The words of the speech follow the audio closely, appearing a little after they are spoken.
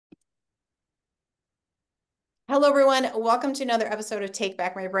Hello, everyone. Welcome to another episode of Take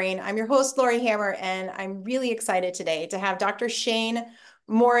Back My Brain. I'm your host, Laurie Hammer, and I'm really excited today to have Dr. Shayne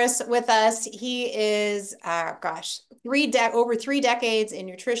Morris with us. He is, over 3 decades in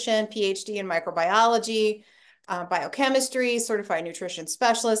nutrition, PhD in microbiology, biochemistry, certified nutrition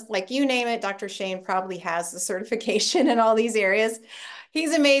specialist. Like you name it, Dr. Shayne probably has the certification in all these areas.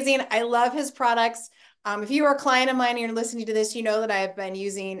 He's amazing. I love his products. If you are a client of mine and you're listening to this, you know that I've been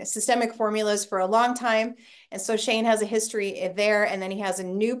using systemic formulas for a long time. And so Shayne has a history there. And then he has a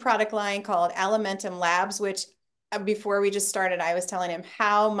new product line called Alimentum Labs, which before we just started, I was telling him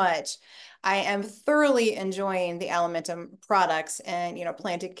how much I am thoroughly enjoying the Alimentum products and,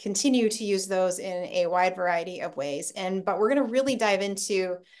 plan to continue to use those in a wide variety of ways. But we're going to really dive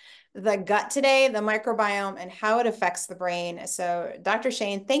into the gut today, the microbiome, and how it affects the brain. So, Dr.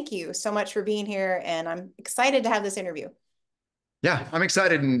 Shayne, thank you so much for being here. And I'm excited to have this interview. Yeah, I'm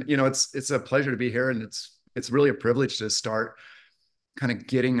excited, and it's a pleasure to be here, and it's really a privilege to start kind of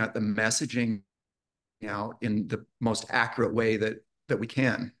getting at the messaging out in the most accurate way that we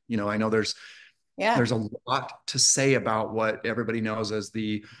can. I know there's a lot to say about what everybody knows as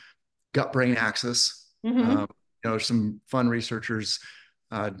the gut-brain axis. Mm-hmm. There's some fun researchers,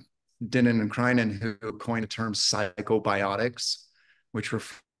 Dinnan and Kreinen, who coined the term psychobiotics, which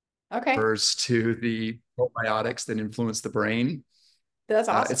Okay. refers to the probiotics that influence the brain. That's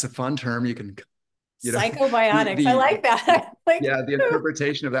awesome. It's a fun term. You can, Psychobiotics. I the like that. Like, yeah, the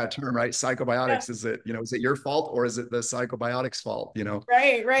interpretation of that term, right? yeah. Psychobiotics, is it your fault or is it the psychobiotics fault? Right,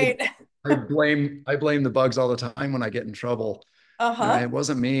 I, right. I blame the bugs all the time when I get in trouble. Uh-huh. It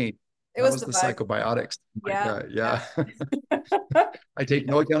wasn't me. It That was was the the bug. psychobiotics. My Yeah. God, Yeah. yeah. I take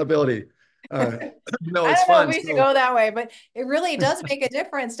no accountability. Uh, no, I it's don't know if fun. we should So go that way, but it really does make a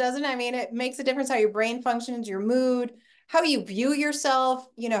difference, doesn't it? I mean, it makes a difference how your brain functions, your mood, how you view yourself,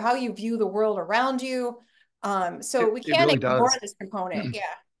 how you view the world around you. So we it can't really ignore does. this component. Yeah.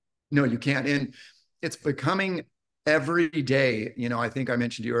 No, you can't. And it's becoming every day. I think I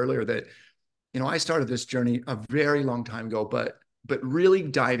mentioned to you earlier that I started this journey a very long time ago, but really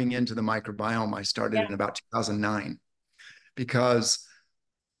diving into the microbiome, I started Yeah. in about 2009 because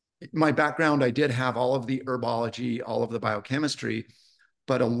my background, I did have all of the herbology, all of the biochemistry,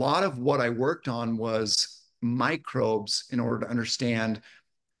 but a lot of what I worked on was microbes in order to understand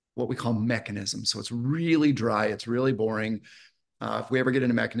what we call mechanisms. So it's really dry, it's really boring. If we ever get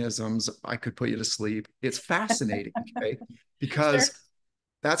into mechanisms, I could put you to sleep. It's fascinating, okay? Sure. Because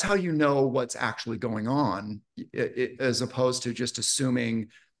that's how you know what's actually going on, as opposed to just assuming,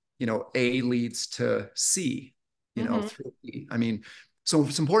 A leads to C, Hmm. through E. I mean, so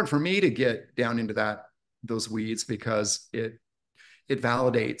it's important for me to get down into those weeds because it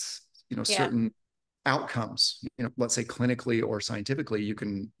validates, Yeah. certain outcomes. Let's say clinically or scientifically, you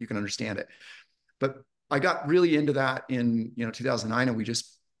can understand it. But I got really into that in 2009, and we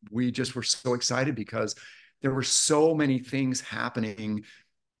just were so excited because there were so many things happening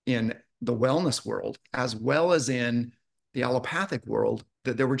in the wellness world as well as in the allopathic world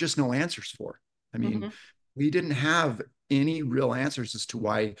that there were just no answers for. I mean, Hmm. we didn't have any real answers as to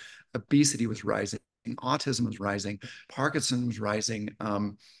why obesity was rising, autism was rising, Parkinson was rising.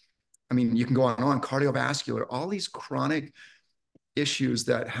 I mean, you can go on, cardiovascular, all these chronic issues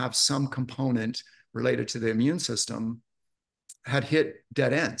that have some component related to the immune system had hit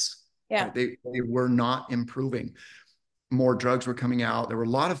dead ends. Yeah. Right? They were not improving. More drugs were coming out. There were a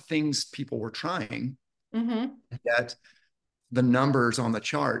lot of things people were trying, Hmm. yet the numbers on the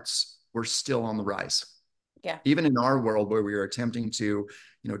charts were still on the rise. Yeah. Even in our world where we were attempting to,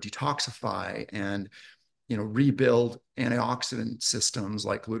 detoxify and, rebuild antioxidant systems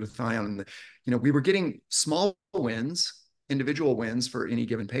like glutathione, we were getting small wins, individual wins for any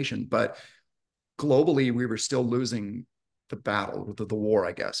given patient, but globally we were still losing the battle, the war,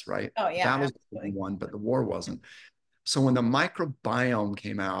 I guess, right? Oh, The yeah, battles being absolutely. won, but the war wasn't. So when the microbiome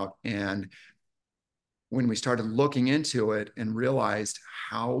came out and when we started looking into it and realized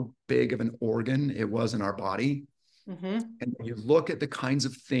how big of an organ it was in our body, Hmm. and you look at the kinds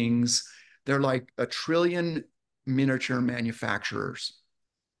of things, they're like a trillion miniature manufacturers.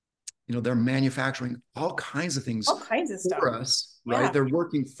 They're manufacturing all kinds of things All kinds of stuff. for us, right? Yeah. They're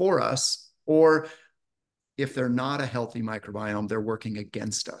working for us, or if they're not a healthy microbiome, they're working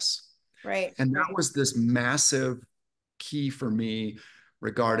against us. Right. And that Right. was this massive key for me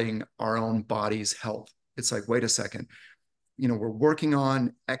regarding our own body's health. It's like, wait a second, we're working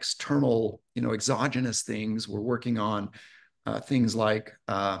on external, exogenous things. We're working on things like,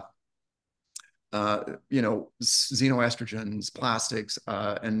 xenoestrogens, plastics,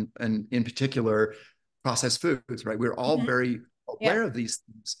 and in particular, processed foods, right? We're all Hmm. very Yeah. aware of these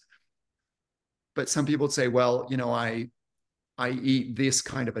things. But some people would say, well, I eat this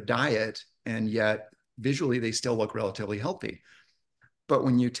kind of a diet, and yet visually they still look relatively healthy. But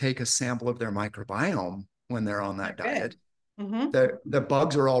when you take a sample of their microbiome when they're on that Not good. diet, Mm-hmm. the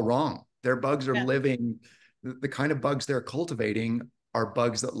bugs are all wrong. Their bugs are Yeah. living, the kind of bugs they're cultivating are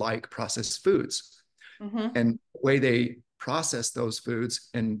bugs that like processed foods. Mm-hmm. And the way they process those foods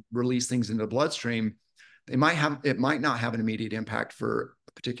and release things into the bloodstream, it might not have an immediate impact for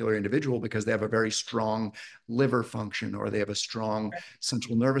a particular individual because they have a very strong liver function or they have a strong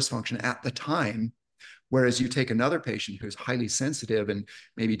central nervous function at the time. Whereas you take another patient who's highly sensitive and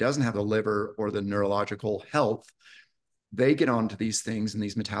maybe doesn't have the liver or the neurological health, they get onto these things and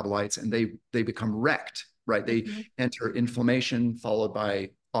these metabolites and they become wrecked, right? They Mm-hmm. enter inflammation followed by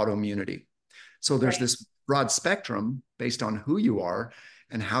autoimmunity. So there's Right. this broad spectrum based on who you are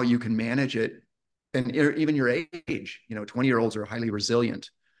and how you can manage it. And even your age, 20-year-olds are highly resilient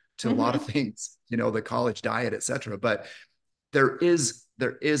to a lot of Mm-hmm. things, the college diet, et cetera. But there is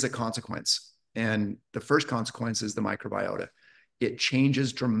a consequence. And the first consequence is the microbiota. It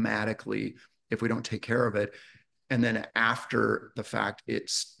changes dramatically if we don't take care of it. And then after the fact,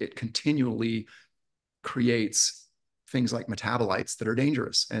 it continually creates things like metabolites that are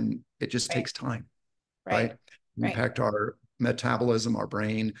dangerous. And it just Right. takes time, Right. right? Right. Impact our metabolism, our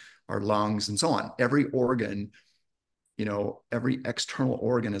brain, our lungs, and so on. Every organ, every external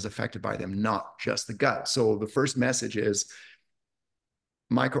organ is affected by them, not just the gut. So the first message is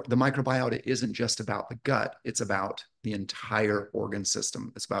the microbiota isn't just about the gut, it's about the entire organ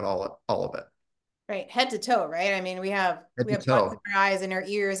system. It's about all of it. Right. Head to toe, right? I mean, we have Head we to have guts in toe. our eyes and our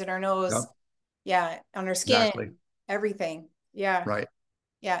ears and our nose. Yep, Yeah, on our skin, exactly. everything. Yeah. Right.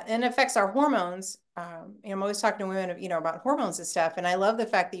 Yeah, and it affects our hormones. I'm always talking to women, about hormones and stuff. And I love the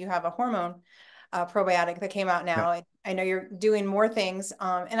fact that you have a hormone probiotic that came out Yeah. now. I know you're doing more things,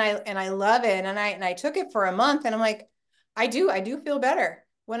 and I love it. And I took it for a month, and I'm like, I do feel better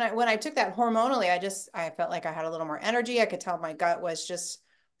when I took that hormonally. I felt like I had a little more energy. I could tell my gut was just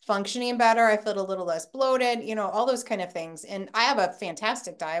functioning better. I felt a little less bloated, all those kind of things. And I have a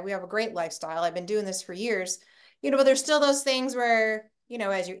fantastic diet. We have a great lifestyle. I've been doing this for years, but there's still those things where,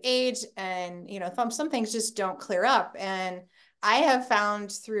 as you age and, some things just don't clear up. And I have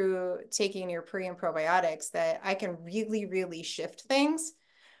found through taking your pre and probiotics that I can really, really shift things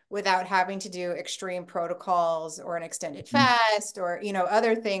without having to do extreme protocols or an extended fast or,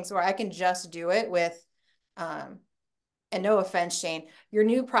 other things where I can just do it with, um, and no offense, Shayne, your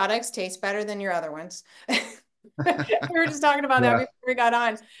new products taste better than your other ones. We were just talking about that Yeah. before we got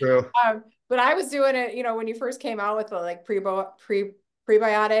on. True. But I was doing it, when you first came out with the like prebiotics,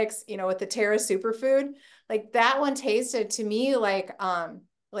 with the Terra superfood, like that one tasted to me like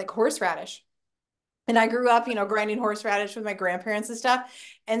horseradish. And I grew up, grinding horseradish with my grandparents and stuff.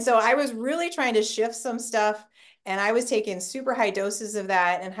 And so I was really trying to shift some stuff. And I was taking super high doses of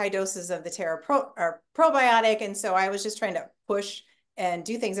that and high doses of the Terra probiotic. And so I was just trying to push and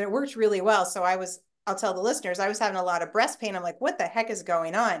do things. And it worked really well. So I'll tell the listeners, I was having a lot of breast pain. I'm like, what the heck is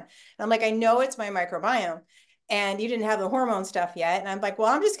going on? And I'm like, I know it's my microbiome. And you didn't have the hormone stuff yet. And I'm like,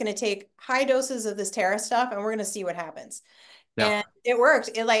 well, I'm just going to take high doses of this Terra stuff and we're going to see what happens. Yeah. And it worked.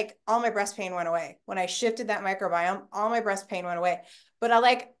 It like all my breast pain went away. When I shifted that microbiome, all my breast pain went away. But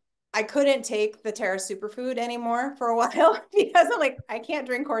I couldn't take the Terra superfood anymore for a while because I'm like, I can't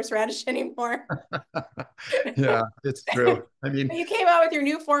drink horseradish anymore. Yeah, it's true. I mean, You came out with your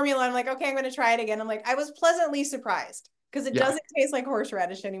new formula. I'm like, okay, I'm going to try it again. I'm like, I was pleasantly surprised because it yeah, doesn't taste like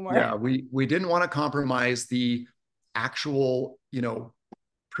horseradish anymore. yeah. We didn't want to compromise the actual,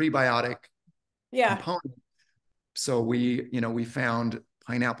 prebiotic Yeah. component. So we found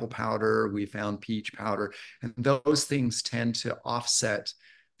pineapple powder, we found peach powder, and those things tend to offset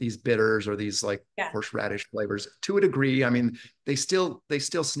these bitters or these like Yeah. horseradish flavors to a degree. I mean, they still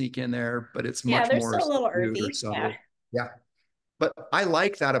sneak in there, but it's Yeah. much They're more still a little subdued or earthy. Yeah. subtle. Yeah. But I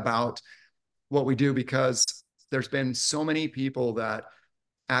like that about what we do because there's been so many people that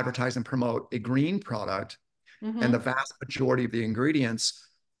advertise and promote a green product, and the Mm-hmm. vast majority of the ingredients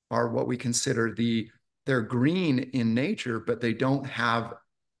are what we consider they're green in nature, but they don't have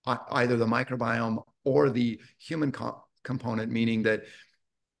either the microbiome or the human component, meaning that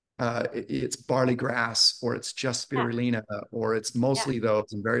it's barley grass or it's just Yeah. spirulina or it's Yeah. mostly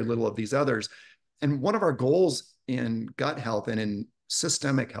those and very little of these others. And one of our goals in gut health and in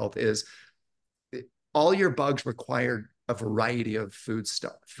systemic health is all your bugs require a variety of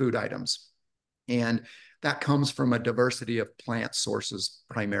food items. And that comes from a diversity of plant sources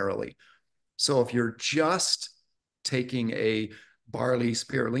primarily. So if you're just taking a barley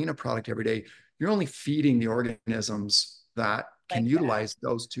spirulina product every day, you're only feeding the organisms that can Like that. utilize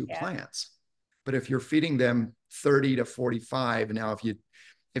those two Yeah. plants. But if you're feeding them 30 to 45, now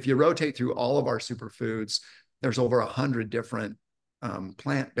if you rotate through all of our superfoods, there's over 100 different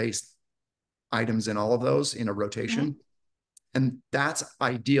plant-based items in all of those in a rotation. Mhm. And that's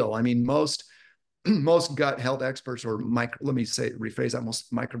ideal. I mean, most gut health experts, or let me say, rephrase that,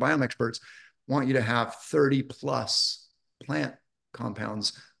 most microbiome experts want you to have 30 plus plant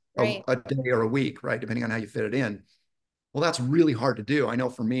compounds Right. a day or a week, right? Depending on how you fit it in. Well, that's really hard to do. I know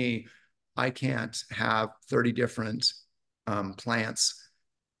for me, I can't have 30 different plants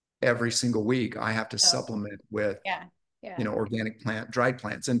every single week. I have to Oh, supplement with, yeah. Yeah. organic dried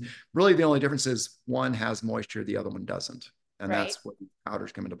plants. And really the only difference is one has moisture, the other one doesn't. And Right. that's where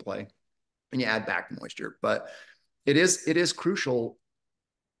powders come into play. And you add back moisture. But it is crucial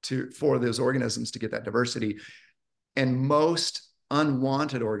for those organisms to get that diversity. And most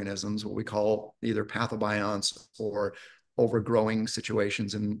unwanted organisms, what we call either pathobionts or overgrowing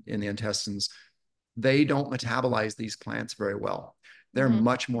situations in the intestines, they don't metabolize these plants very well. They're Mm-hmm.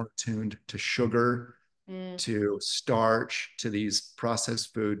 much more attuned to sugar, Mm, to starch, to these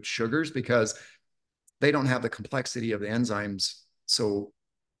processed food sugars, because they don't have the complexity of the enzymes. So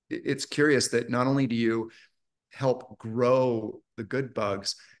it's curious that not only do you help grow the good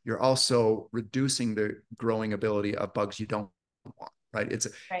bugs, you're also reducing the growing ability of bugs you don't want, right?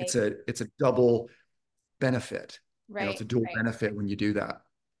 right. It's a double benefit. It's Right. a dual Right. benefit when you do that.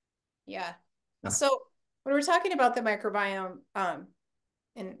 Yeah. Yeah. So when we're talking about the microbiome,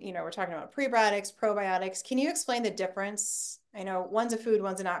 and we're talking about prebiotics, probiotics, can you explain the difference? I know one's a food,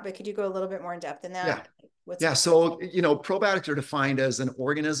 one's a not, but could you go a little bit more in depth in Yeah. that? What's the Yeah. difference? So, probiotics are defined as an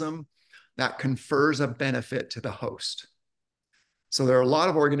organism that confers a benefit to the host. So there are a lot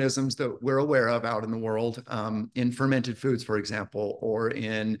of organisms that we're aware of out in the world, in fermented foods, for example, or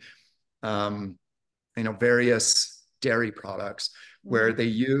in um, various dairy products, where Hmm. they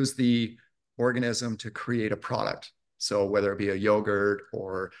use the organism to create a product. So whether it be a yogurt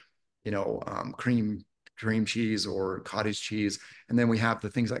or cream cheese or cottage cheese, and then we have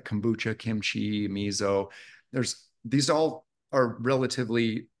the things like kombucha, kimchi, miso. These all are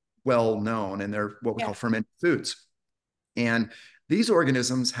relatively well known, and they're what we call Yeah. fermented foods. And these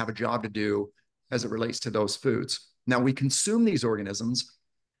organisms have a job to do as it relates to those foods. Now, we consume these organisms,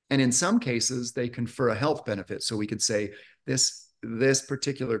 and in some cases, they confer a health benefit. So we could say this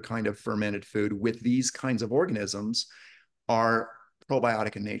particular kind of fermented food with these kinds of organisms are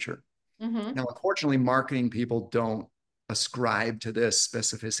probiotic in nature. Hmm. Now, unfortunately, marketing people don't ascribe to this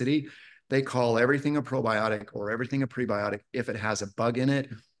specificity. They call everything a probiotic or everything a prebiotic if it has a bug in it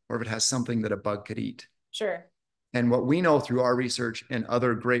or if it has something that a bug could eat. Sure. And what we know through our research and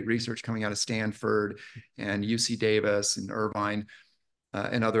other great research coming out of Stanford and UC Davis and Irvine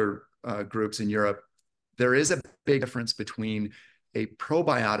and other groups in Europe, there is a big difference between a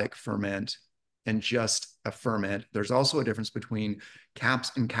probiotic ferment and just a ferment. There's also a difference between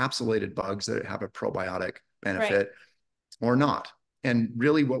encapsulated bugs that have a probiotic Right. benefit or not. And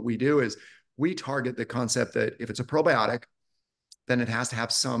really what we do is we target the concept that if it's a probiotic, then it has to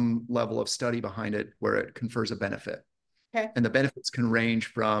have some level of study behind it where it confers a benefit. Okay. And the benefits can range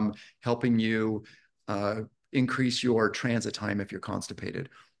from helping you increase your transit time if you're constipated,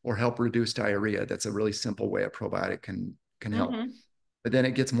 or help reduce diarrhea. That's a really simple way a probiotic can help. Hmm. But then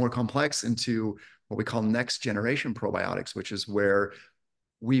it gets more complex into what we call next generation probiotics, which is where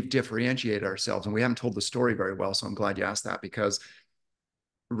we've differentiated ourselves. And we haven't told the story very well. So I'm glad you asked that, because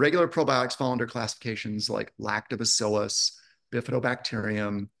regular probiotics fall under classifications like lactobacillus,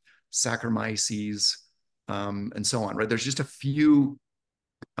 bifidobacterium, Saccharomyces, and so on, right? There's just a few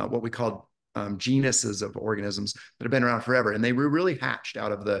what we call genuses of organisms that have been around forever, and they were really hatched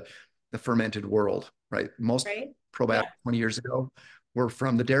out of the fermented world, right? Most Right. probiotics Yeah. 20 years ago were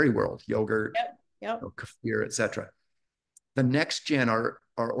from the dairy world, yogurt, Yep. Yep. kefir, etc. The next gen are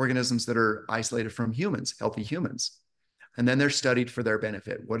organisms that are isolated from humans, healthy humans, and then they're studied for their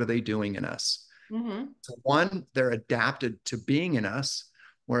benefit. What are they doing in us? Hmm. So one, they're adapted to being in us,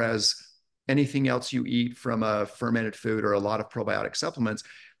 whereas anything else you eat from a fermented food or a lot of probiotic supplements,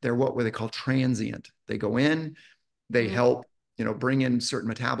 they're what they call transient. They go in, they Hmm. help, bring in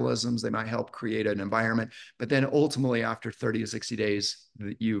certain metabolisms. They might help create an environment, but then ultimately after 30 to 60 days,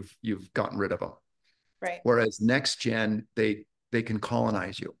 you've gotten rid of them. Right. Whereas next gen, they can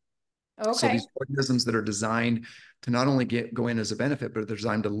colonize you. So Okay. these organisms that are designed to not only go in as a benefit, but they're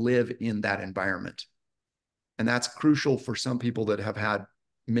designed to live in that environment. And that's crucial for some people that have had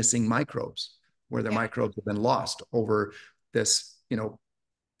missing microbes, where their Yeah. microbes have been lost over this,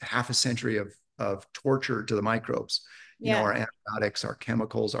 half a century of torture to the microbes. Yeah. Our antibiotics, our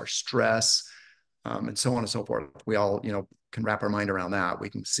chemicals, our stress, and so on and so forth. We all, can wrap our mind around that. We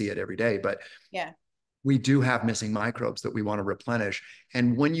can see it every day, but Yeah. we do have missing microbes that we want to replenish.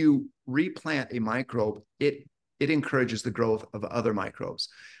 And when you replant a microbe, it encourages the growth of other microbes.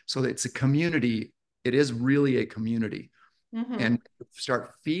 So it's a community. It is really a community. Mm-hmm. And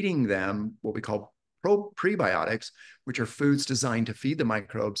start feeding them what we call prebiotics, which are foods designed to feed the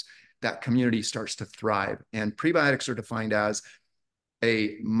microbes. That community starts to thrive. And prebiotics are defined as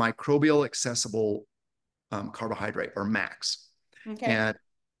a microbial accessible carbohydrate, or max. Okay. And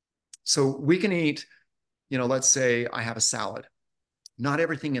so we can eat, let's say I have a salad. Not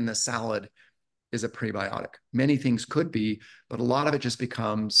everything in the salad is a prebiotic. Many things could be, but a lot of it just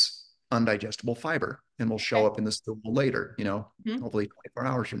becomes undigestible fiber and will show Okay. up in the stool later, Mm-hmm. hopefully 24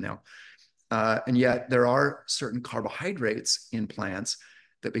 hours from now. And yet there are certain carbohydrates in plants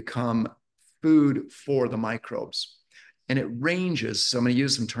that become food for the microbes. And it ranges. So I'm going to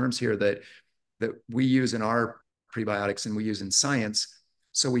use some terms here that we use in our prebiotics and we use in science.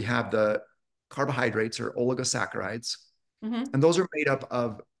 So we have the carbohydrates, or oligosaccharides, Mm-hmm. and those are made up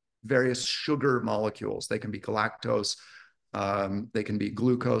of various sugar molecules. They can be galactose, they can be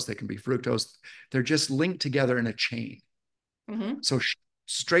glucose, they can be fructose. They're just linked together in a chain. Mm-hmm. So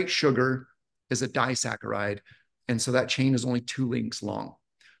straight sugar is a disaccharide, and so that chain is only 2 links long.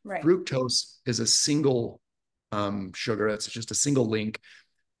 Right. Fructose is a single sugar, it's just a single link,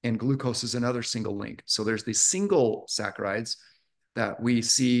 and glucose is another single link. So there's these single saccharides that we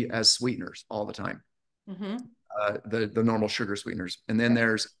see as sweeteners all the time, Mm-hmm. the normal sugar sweeteners. And then Right.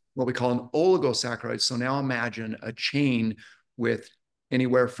 there's what we call an oligosaccharide. So now imagine a chain with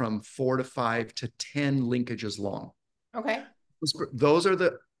anywhere from 4 to 5 to 10 linkages long. Okay. Those are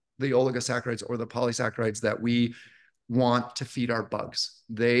the oligosaccharides, or the polysaccharides, that we want to feed our bugs.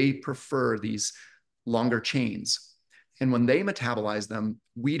 They prefer these longer chains. And when they metabolize them,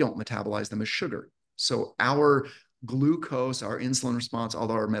 we don't metabolize them as sugar. So our glucose, our insulin response,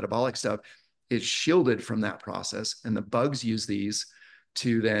 all our metabolic stuff is shielded from that process. And the bugs use these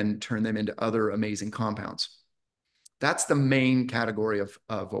to then turn them into other amazing compounds. That's the main category of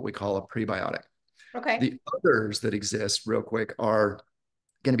what we call a prebiotic. Okay. The others that exist, real quick, are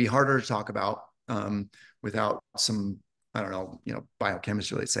going to be harder to talk about without some, I don't know,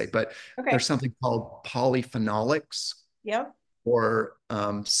 biochemistry, let's say, but there's Okay. something called polyphenolics, Yep. or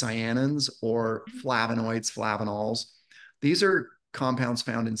cyanins, or flavonoids, flavanols. These are compounds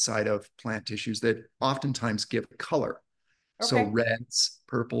found inside of plant tissues that oftentimes give color. So Okay. reds,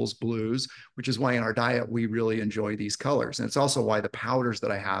 purples, blues, which is why in our diet we really enjoy these colors. And it's also why the powders that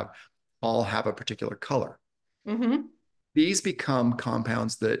I have all have a particular color. Mm-hmm. These become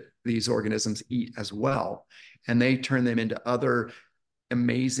compounds that these organisms eat as well. And they turn them into other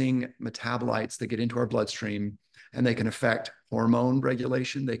amazing metabolites that get into our bloodstream, and they can affect hormone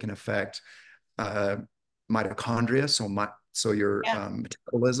regulation. They can affect uh, mitochondria, so your Yeah.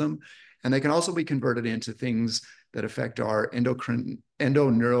 metabolism, and they can also be converted into things that affect our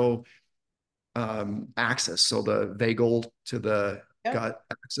endoneural axis, so the vagal to the Yep. gut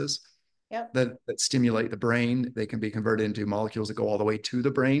axis Yep. that stimulate the brain. They can be converted into molecules that go all the way to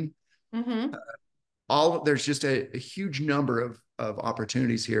the brain. Mm-hmm. There's just a huge number of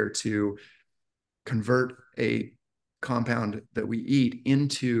opportunities here to convert a compound that we eat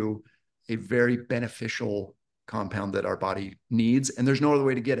into a very beneficial compound that our body needs, and there's no other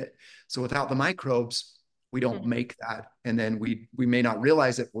way to get it. So without the microbes, we don't Mm-hmm. make that, and then we may not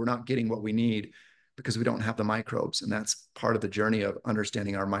realize it. We're not getting what we need because we don't have the microbes, and that's part of the journey of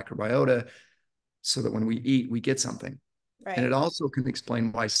understanding our microbiota, so that when we eat, we get something. And it Right. also can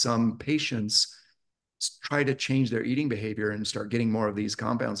explain why some patients try to change their eating behavior and start getting more of these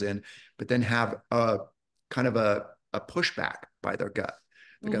compounds in, but then have a kind of a pushback by their gut.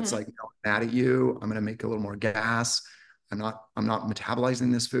 The gut's Mm-hmm. like, no, I'm mad at you. I'm going to make a little more gas. I'm not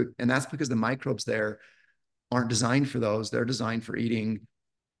metabolizing this food. And that's because the microbes there aren't designed for those. They're designed for eating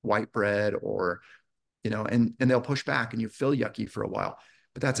white bread, or, and they'll push back, and you feel yucky for a while.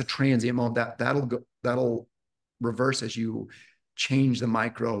 But that's a transient moment. That'll reverse as you change the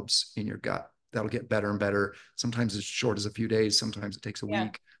microbes in your gut. That'll get better and better. Sometimes it's short as a few days. Sometimes it takes a Yeah.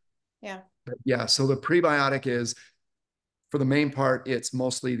 week. Yeah. But yeah, so the prebiotic is, for the main part, it's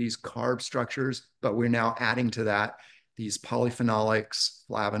mostly these carb structures, but we're now adding to that these polyphenolics,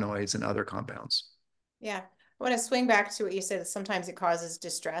 flavonoids, and other compounds. Yeah. I want to swing back to what you said. Sometimes it causes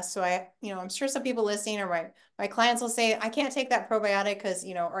distress. So I'm sure some people listening, or my clients will say, I can't take that probiotic because,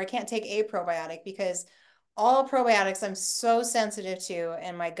 or I can't take a probiotic because all probiotics I'm so sensitive to,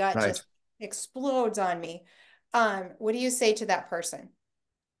 and my gut Right. just explodes on me. What do you say to that person?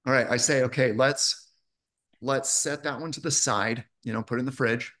 All right. I say, okay, let's set that one to the side, put it in the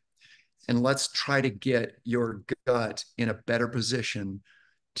fridge. and let's try to get your gut in a better position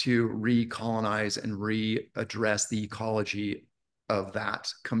to recolonize and readdress the ecology of that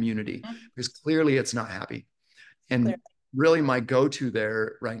community, because clearly it's not happy. And Clearly. really, my go-to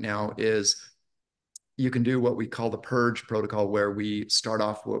there right now is you can do what we call the purge protocol, where we start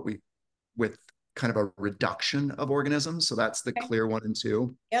off with kind of a reduction of organisms. So that's the Okay. clear 1 and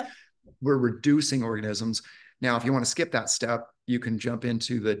 2. Yep. We're reducing organisms. Now, if you want to skip that step, you can jump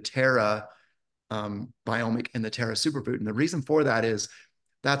into the Terra biomic and the Terra superfood. And the reason for that is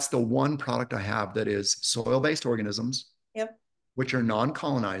that's the one product I have that is soil-based organisms, Yep. which are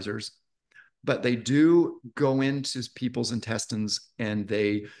non-colonizers, but they do go into people's intestines and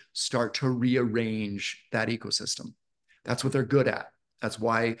they start to rearrange that ecosystem. That's what they're good at. That's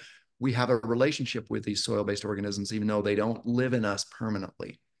why we have a relationship with these soil-based organisms, even though they don't live in us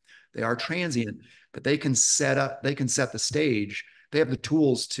permanently. They are transient, but they can set the stage. They have the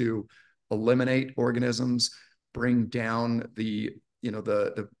tools to eliminate organisms, bring down the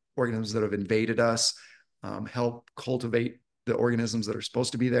organisms that have invaded us, help cultivate the organisms that are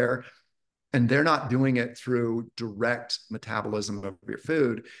supposed to be there. And they're not doing it through direct metabolism of your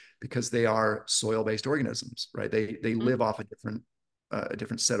food, because they are soil-based organisms, right? They live off a different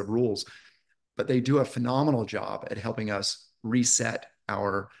set of rules, but they do a phenomenal job at helping us reset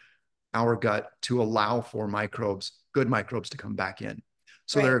our gut to allow for good microbes to come back in.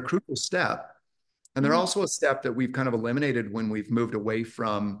 So they're Right. a crucial step. And they're Mm-hmm. also a step that we've kind of eliminated when we've moved away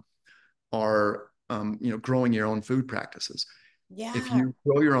from our, growing your own food practices. If Yeah. you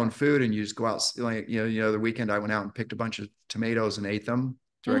grow your own food and you just go out, like, the weekend I went out and picked a bunch of tomatoes and ate them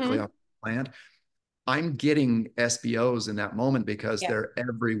directly Mm-hmm. off the plant, I'm getting SBOs in that moment because Yeah. they're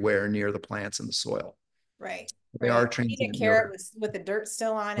everywhere near the plants and the soil. Right. They are Right. Eat a transient. carrot with the dirt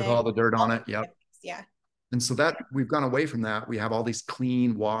still on With it. all the dirt All on the it. Yep. yeah. And so that we've gone away from that. We have all these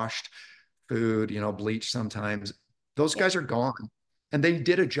clean, washed food, bleach sometimes. Those Yeah. guys are gone. And they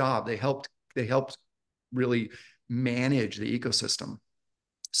did a job. They helped really manage the ecosystem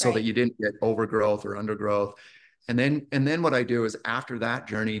so that Right. you didn't get overgrowth or undergrowth. And then what I do is, after that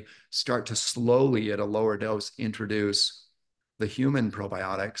journey, start to slowly, at a lower dose, introduce the human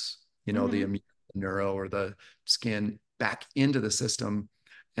probiotics, the Mm-hmm. immune, neuro, or the skin, back into the system.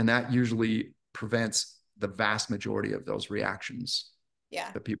 And that usually prevents the vast majority of those reactions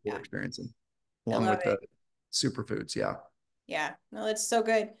Yeah. that people are Yeah. experiencing, I along love with the it. superfoods. Yeah. Yeah, no, it's so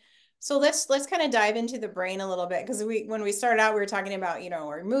good. So let's kind of dive into the brain a little bit, because when we started out, we were talking about,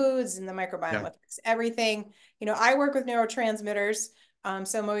 our moods and the microbiome Yeah. affects everything. I work with neurotransmitters.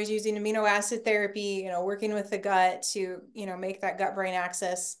 So I'm always using amino acid therapy, working with the gut to, make that gut brain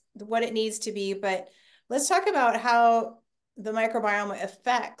axis what it needs to be. But let's talk about how the microbiome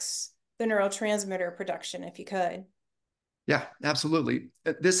affects the neurotransmitter production, if you could. Yeah, absolutely.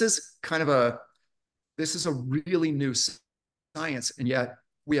 This is a really new science, and yet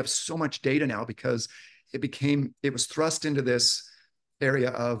we have so much data now, because it was thrust into this area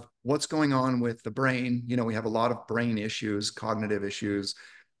of what's going on with the brain. We have a lot of brain issues, cognitive issues,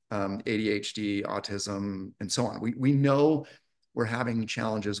 ADHD, autism, and so on. We know we're having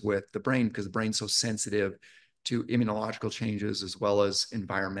challenges with the brain because the brain's so sensitive to immunological changes as well as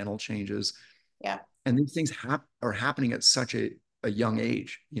environmental changes. Yeah. And these things are happening at such a young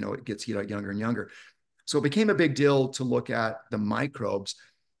age. It gets younger and younger. So it became a big deal to look at the microbes,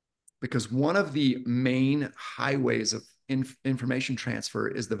 because one of the main highways of information transfer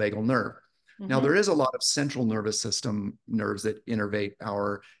is the vagal nerve. Now, Mm-hmm. there is a lot of central nervous system nerves that innervate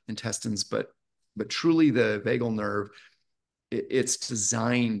our intestines, but truly the vagal nerve, it's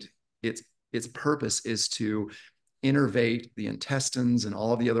designed, its purpose is to innervate the intestines and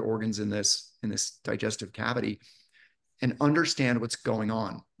all of the other organs in this digestive cavity, and understand what's going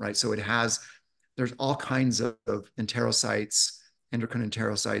on, right? So there's all kinds of enterocytes, endocrine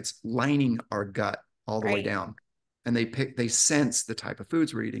enterocytes, lining our gut all the way Right. down. And they sense the type of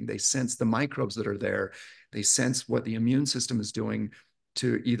foods we're eating. They sense the microbes that are there. They sense what the immune system is doing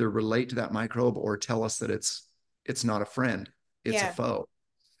to either relate to that microbe or tell us that it's not a friend, it's a Yeah. foe.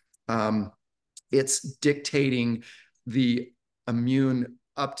 Um, it's dictating the immune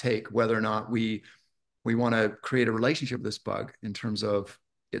uptake, whether or not we want to create a relationship with this bug, in terms of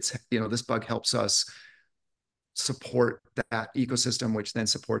this bug helps us support that ecosystem, which then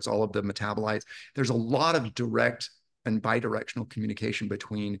supports all of the metabolites. There's a lot of direct and bidirectional communication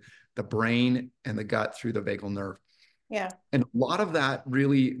between the brain and the gut through the vagal nerve. Yeah. And a lot of that,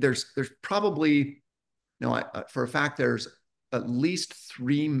 really, there's probably, no, for a fact, there's at least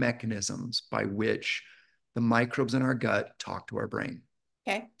 3 mechanisms by which the microbes in our gut talk to our brain.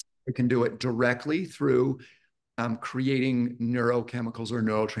 Okay. We can do it directly through creating neurochemicals or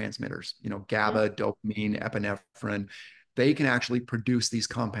neurotransmitters, Mhm. GABA, dopamine, epinephrine. They can actually produce these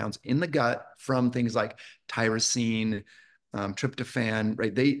compounds in the gut from things like tyrosine, tryptophan,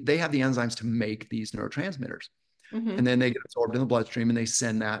 right? They have the enzymes to make these neurotransmitters. And Mhm. then they get absorbed in the bloodstream and they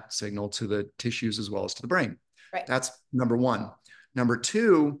send that signal to the tissues as well as to the brain. Right. That's number one. Number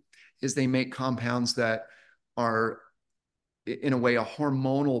two is they make compounds that are in a way a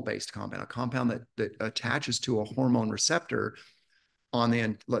hormonal based compound, a compound that attaches to a hormone receptor on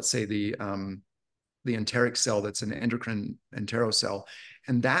the, let's say the enteric cell that's an endocrine enterocell,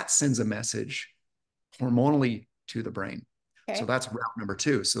 and that sends a message hormonally to the brain. So Okay. that's route number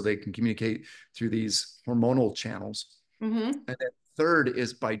two. So they can communicate through these hormonal channels. Mhm. And then third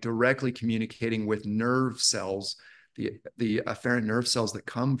is by directly communicating with nerve cells, the afferent nerve cells that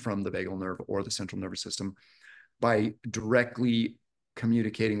come from the vagal nerve or the central nervous system, by directly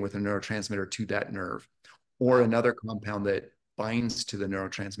communicating with a neurotransmitter to that nerve or Wow. another compound that binds to the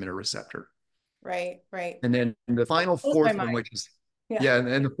neurotransmitter receptor. Right. Right. And then the final Blows my fourth one, mind. which is, Yeah. yeah,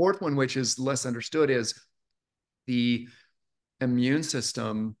 and the fourth one, which is less understood, is the immune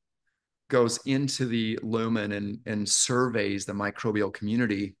system goes into the lumen and surveys the microbial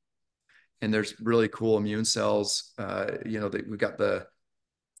community. And there's really cool immune cells. We've got the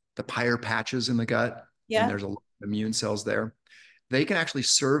Pire patches in the gut, and Yeah. there's a lot of immune cells there. They can actually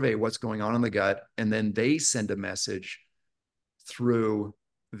survey what's going on in the gut, and then they send a message through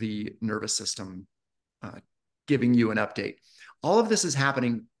the nervous system, uh, giving you an update. All of this is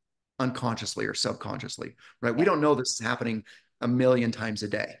happening unconsciously or subconsciously, right? We Yeah. don't know this is happening a million times a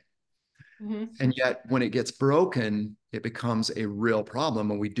day. Mhm. And yet, when it gets broken, it becomes a real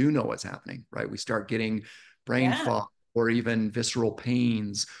problem. And we do know what's happening, right? We start getting brain Yeah. fog or even visceral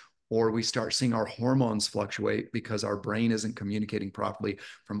pains, or we start seeing our hormones fluctuate because our brain isn't communicating properly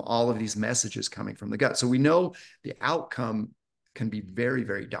from all of these messages coming from the gut. So we know the outcome can be very,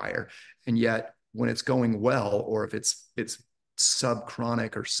 very dire. And yet, when it's going well, or if it's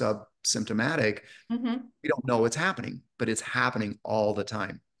subchronic or subsymptomatic, Mhm. we don't know what's happening, but it's happening all the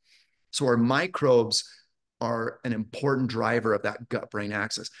time. So our microbes are an important driver of that gut brain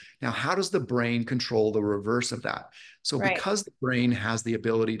axis. Now, how does the brain control the reverse of that? So Right. because the brain has the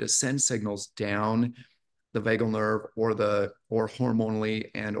ability to send signals down the vagal nerve or hormonally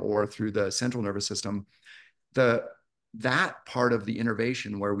and or through the central nervous system, the that part of the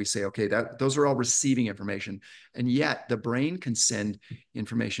innervation where we say, okay, that those are all receiving information. And yet the brain can send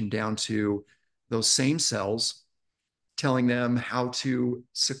information down to those same cells, telling them how to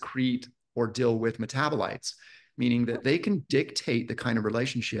secrete or deal with metabolites, meaning that they can dictate the kind of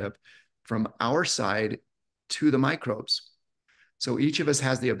relationship from our side to the microbes. So each of us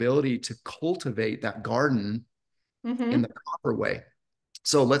has the ability to cultivate that garden in the Mhm. proper way.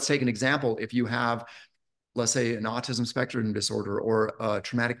 So let's take an example. If you have, let's say, an autism spectrum disorder or a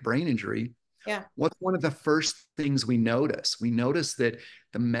traumatic brain injury, Yeah. what's one of the first things we notice? We notice that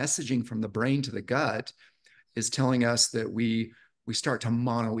the messaging from the brain to the gut is telling us that we start to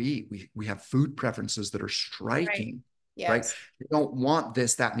mono eat. We have food preferences that are Right. striking, right? Yes. We don't want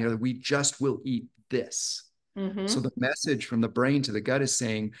this, that, and the other. We just will eat this. So Mhm. the message from the brain to the gut is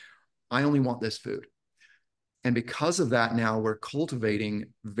saying, I only want this food. And because of that, now we're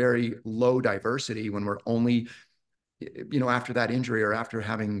cultivating very low diversity when we're only, after that injury or after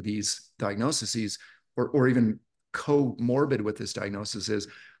having these diagnoses, or even comorbid with this diagnosis, is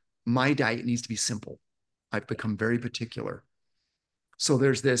my diet needs to be simple. I've become very particular. So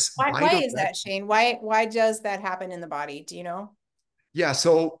there's this Why is that, bidirectional. Shayne? Why does that happen in the body? Do you know? Yeah,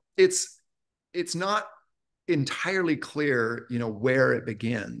 so it's not entirely clear, where it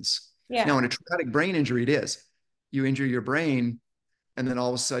begins. Now, Yeah. in a traumatic brain injury, it is. You injure your brain, and then all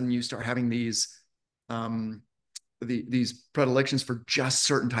of a sudden you start having um, these predilections for just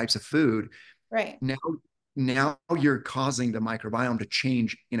certain types of food. Right. Now, now you're causing the microbiome to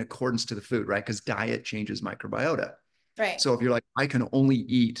change in accordance to the food, right? Because diet changes microbiota. Right. So if you're like, I can only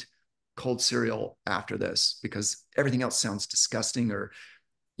eat cold cereal after this because everything else sounds disgusting, or,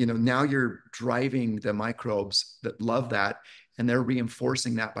 now you're driving the microbes that love that, and they're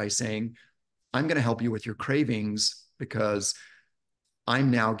reinforcing that by saying, I'm going to help you with your cravings because I'm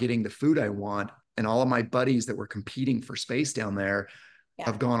now getting the food I want. And all of my buddies that were competing for space down there Yeah.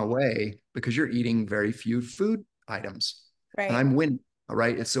 have gone away because you're eating very few food items. And Right. I'm winning. All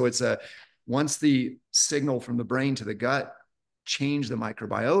right. So once the signal from the brain to the gut change the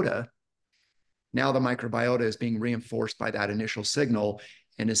microbiota, now the microbiota is being reinforced by that initial signal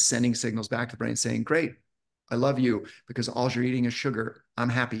and is sending signals back to the brain saying, great, I love you because all you're eating is sugar. I'm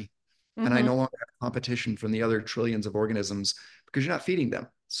happy. And I Mhm. no longer have competition from the other trillions of organisms because you're not feeding them.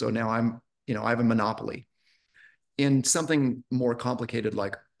 So now I have a monopoly. in something more complicated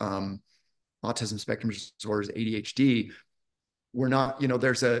like autism spectrum disorders, ADHD, we're not,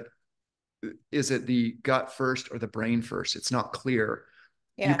 is it the gut first or the brain first? It's not clear.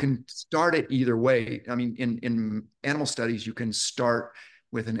 You Yeah. can start it either way. I mean, in animal studies, you can start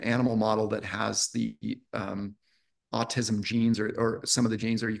with an animal model that has the autism genes or some of the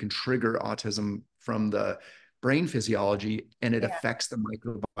genes, or you can trigger autism from the brain physiology, and it Yeah. affects the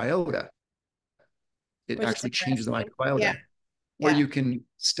microbiota. It Which is actually changes the interesting. Yeah. microbiota. Where Yeah. you can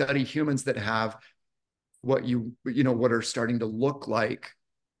study humans that have what are starting to look like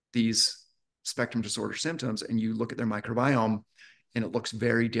these spectrum disorder symptoms, and you look at their microbiome, and it looks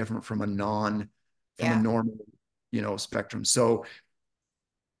very different from a Yeah. normal, spectrum. So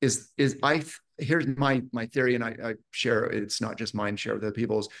here's my theory, and I share, it's not just mine, share with other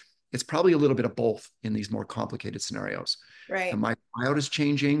people's. It's probably a little bit of both in these more complicated scenarios. The Right. microbiota is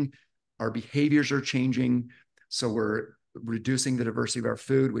changing, our behaviors are changing, so we're reducing the diversity of our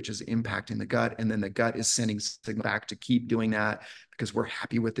food, which is impacting the gut, and then the gut is sending signal back to keep doing that because we're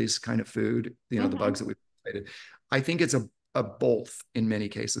happy with this kind of food, the bugs Hmm. that we've created. I think it's a both in many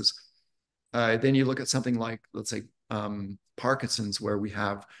cases. Then you look at something like, let's say, Parkinson's, where we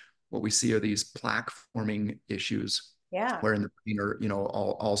have what we see are these plaque forming issues, Yeah. where in the brain are,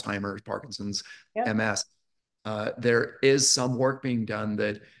 Alzheimer's, Parkinson's, Yep. MS. There is some work being done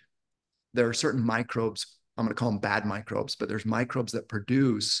that there are certain microbes, I'm going to call them bad microbes, but there's microbes that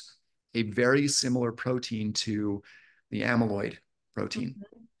produce a very similar protein to the amyloid protein.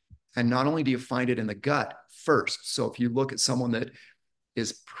 Mhm. And not only do you find it in the gut first, so if you look at someone that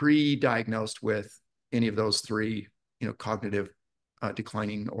is pre-diagnosed with any of those three, cognitive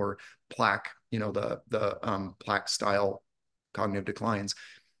declining or plaque, the plaque style cognitive declines,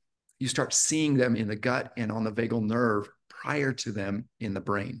 you start seeing them in the gut and on the vagal nerve prior to them in the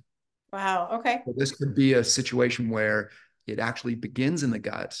brain. Wow. Okay. So this could be a situation where it actually begins in the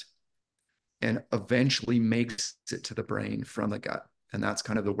gut and eventually makes it to the brain from the gut. And that's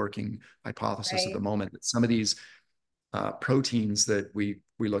kind of the working hypothesis at the Right. moment, that some of these proteins that we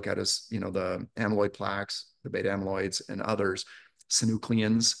look at as, the amyloid plaques, the beta amyloids, and others,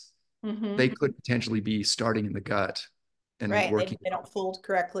 synucleins, they Hmm. could potentially be starting in the gut and Right. working They don't out. fold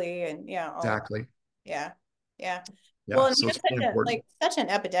correctly, and yeah, all of, Exactly. yeah. Yeah. Well, Yeah. and we So have it's such really a important. like such an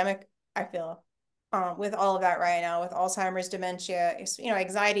epidemic, I feel, with all of that right now, with Alzheimer's, dementia,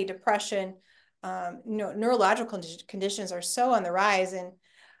 anxiety, depression, neurological conditions are so on the rise. And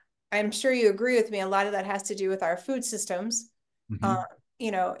I'm sure you agree with me, a lot of that has to do with our food systems, uh,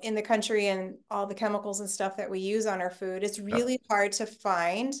 Mm-hmm. in the country, and all the chemicals and stuff that we use on our food. It's Yeah. really hard to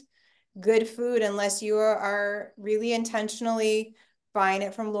find good food unless you are really intentionally buying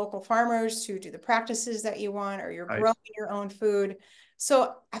it from local farmers who do the practices that you want, or you're Right. growing your own food.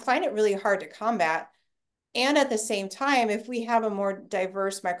 So I find it really hard to combat. And at the same time, if we have a more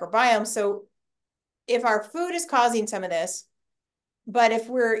diverse microbiome, so if our food is causing some of this, but if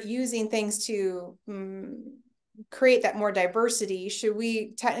we're using things to create that more diversity, should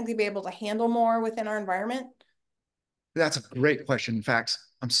we technically be able to handle more within our environment? That's a great question. In fact,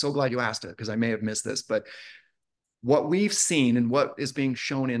 I'm so glad you asked it because I may have missed this, but what we've seen and what is being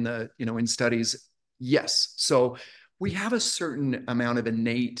shown in in studies, yes. So we have a certain amount of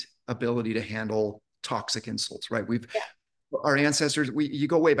innate ability to handle toxic insults, right? Yeah. Our ancestors, you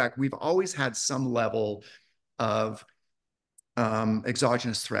go way back, we've always had some level of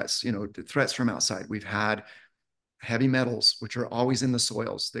exogenous threats, threats from outside. We've had heavy metals, which are always in the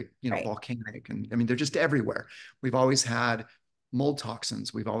soils, they, Right. volcanic, and I mean, they're just everywhere. We've always had mold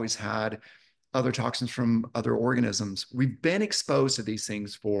toxins. We've always had other toxins from other organisms. We've been exposed to these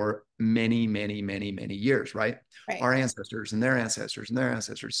things for many, many, many, many years, right? Right. Our ancestors and their ancestors and their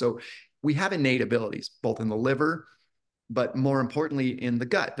ancestors. So we have innate abilities, both in the liver, but more importantly, in the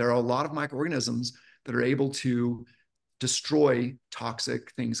gut. There are a lot of microorganisms that are able to destroy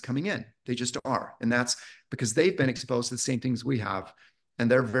toxic things coming in. They just are. And that's because they've been exposed to the same things we have. And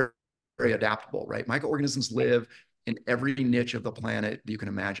they're very, very adaptable, right? Microorganisms live in every niche of the planet that you can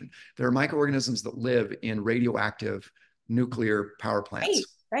imagine. There are microorganisms that live in radioactive nuclear power Right. plants.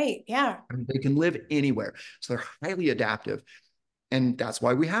 Right. Yeah. I mean, they can live anywhere. So they're highly adaptive. And that's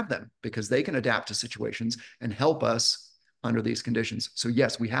why we have them, because they can adapt to situations and help us under these conditions. So,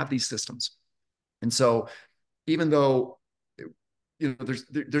 yes, we have these systems. And so, even though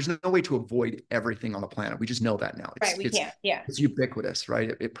there's no way to avoid everything on the planet. We just know that now. Right. We can't. Yeah. It's ubiquitous,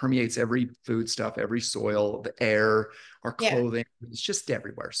 right? It permeates every food stuff, every soil, the air, our Yeah. clothing. It's just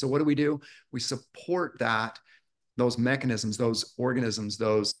everywhere. So what do? We support those mechanisms, those organisms,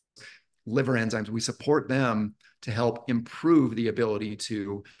 those liver enzymes. We support them to help improve the ability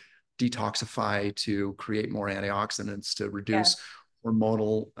to detoxify, to create more antioxidants, to Yeah. reduce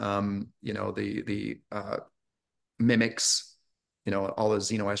hormonal, mimics, all the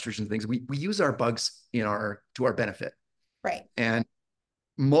xenoestrogen things. We use our bugs to our benefit. Right. And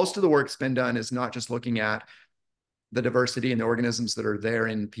most of the work's been done is not just looking at the diversity and the organisms that are there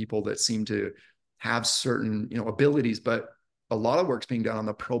in people that seem to have certain, abilities, but a lot of work's being done on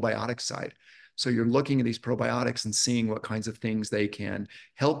the probiotic side. So you're looking at these probiotics and seeing what kinds of things they can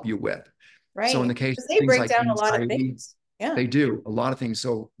help you with. So in Right. the case Because of they things break like down a lot of anxiety, things. Yeah. they do a lot of things.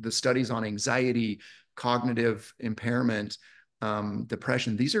 So the studies on anxiety, cognitive impairment,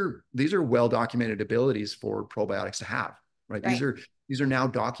 depression, these are well documented abilities for probiotics to have, right? These Right. are these are now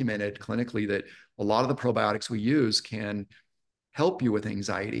documented clinically that a lot of the probiotics we use can help you with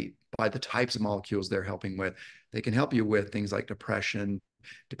anxiety by the types of molecules they're helping with. They can help you with things like depression,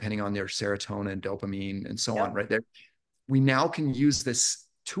 depending on their serotonin, dopamine, and so on, Yep. right there. We now can use this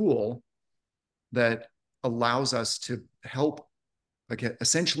tool that allows us to help, like,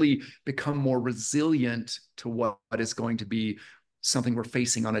 essentially become more resilient to what is going to be something we're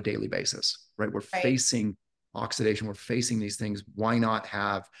facing on a daily basis, right? We're Right. facing oxidation, we're facing these things. Why not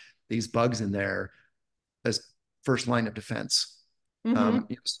have these bugs in there as first line of defense?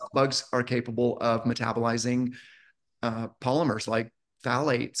 Mm-hmm. Some bugs are capable of metabolizing polymers like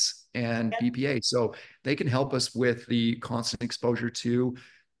phthalates and Yeah. BPA. So they can help us with the constant exposure to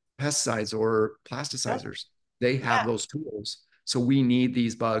pesticides or Yep. plasticizers. They have Yeah. those tools. So we need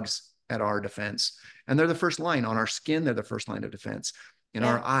these bugs at our defense. And they're the first line on our skin. They're the first line of defense in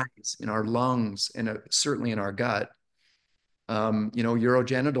our Yeah. eyes, in our lungs, and certainly in our gut.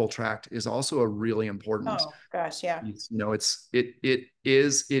 Urogenital tract is also a really important Oh gosh. Yeah. piece.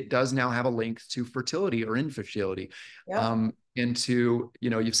 It does now have a link to fertility or infertility. Yep. Into,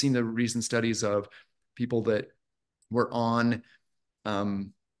 you've seen the recent studies of people that were on,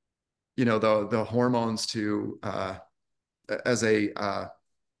 the hormones to as a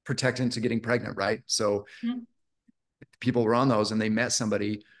protectant to getting pregnant, right? So Mhm. people were on those and they met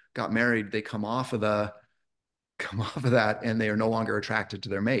somebody, got married, they come off of that and they are no longer attracted to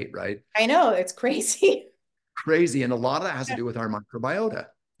their mate, right? I know it's crazy. Crazy. And a lot of that has to do with our microbiota,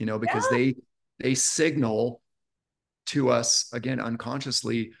 because Yeah. they signal to us, again,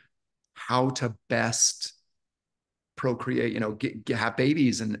 unconsciously, how to best procreate, have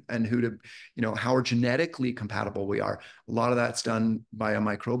babies, and who to, how genetically compatible we are. A lot of that's done by a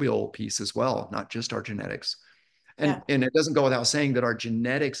microbial piece as well, not just our genetics. Yeah. And it doesn't go without saying that our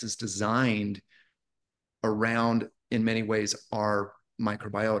genetics is designed around, in many ways, our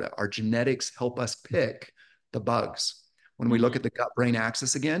microbiota. Our genetics help us pick the bugs. When we look Mhm. at the gut-brain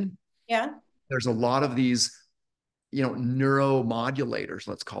axis again, Yeah. there's a lot of these, neuromodulators,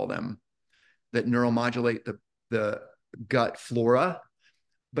 let's call them, that neuromodulate the gut flora.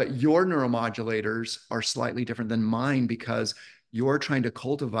 But your neuromodulators are slightly different than mine because you're trying to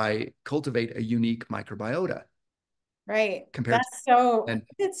cultivate a unique microbiota Right. compared to, That's so, and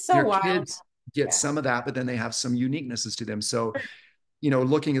it's so your wild. kids get Yeah. some of that, but then they have some uniquenesses to them. So,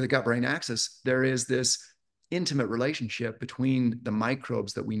 looking at the gut brain axis, there is this intimate relationship between the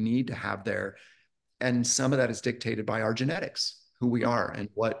microbes that we need to have there. And some of that is dictated by our genetics, who we are and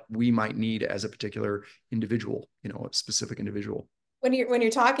what we might need as a particular individual, a specific individual. When you're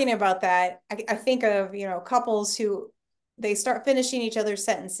talking about that, I think of, couples who they start finishing each other's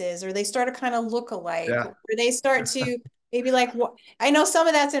sentences, or they start to kind of look alike, Yeah. or they start to maybe like what I know some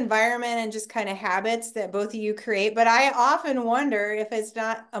of that's environment and just kind of habits that both of you create, but I often wonder if it's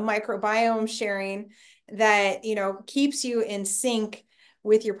not a microbiome sharing that, keeps you in sync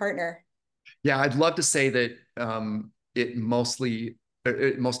with your partner. Yeah, I'd love to say that it most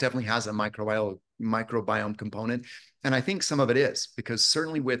definitely has a microbiome component. And I think some of it is because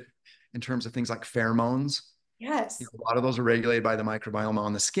certainly in terms of things like pheromones, Yes. a lot of those are regulated by the microbiome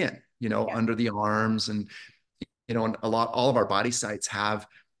on the skin, Yeah. under the arms, and all of our body sites have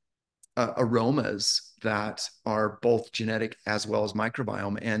aromas that are both genetic as well as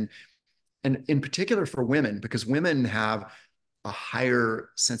microbiome. And in particular for women, because women have a higher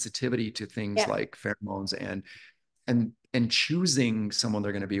sensitivity to things Yeah. like pheromones and choosing someone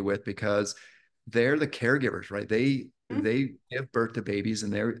they're going to be with because they're the caregivers, right? Mhm. They give birth to babies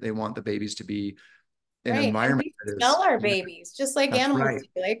and they want the babies to be in an Right. And environment we that smell is, our yeah, babies just like that's animals right.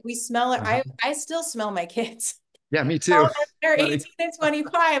 do. Like we smell it. Uh-huh. I still smell my kids. Yeah, me Oh, too. they're Funny. 18 and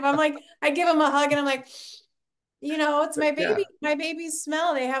 25. I'm like, I give them a hug and I'm like, it's my Yeah, baby. My babies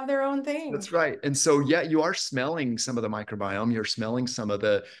smell. They have their own thing. that's right. And so, yeah, you are smelling some of the microbiome. You're smelling some of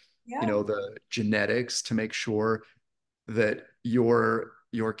the, Yeah. the genetics to make sure that you're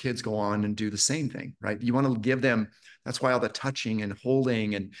your kids go on and do the same thing, right? You want to give them, that's why all the touching and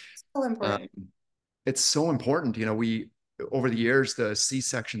holding and So um, important. it's so important. Over the years, the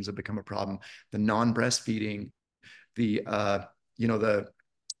C-sections have become a problem, the non-breastfeeding, the,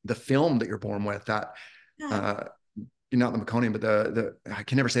 the film that you're born with, that, Yeah. uh, not the meconium, but I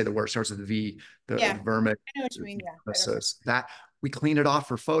can never say the word, starts with the V, Yeah. the vermic, I know what you mean. Yeah. I don't know. that we clean it off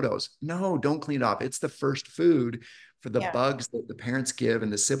for photos. No, don't clean it off. It's the first food for the Yeah. bugs that the parents give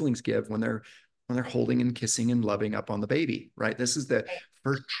and the siblings give when they're holding and kissing and loving up on the baby, right? This is the Right.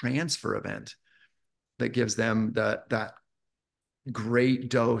 first transfer event that gives them that great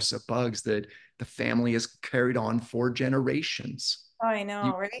dose of bugs that the family has carried on for generations. Oh, I You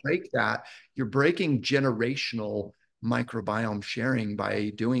know, right? break that, you're breaking generational microbiome sharing by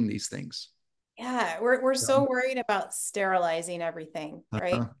doing these things. Yeah. We're so worried about sterilizing everything,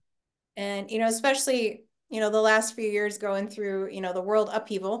 right? Uh-huh. And, especially, the last few years going through, the world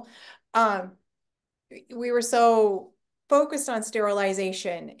upheaval, um, we were so focused on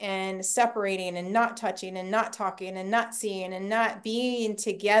sterilization and separating and not touching and not talking and not seeing and not being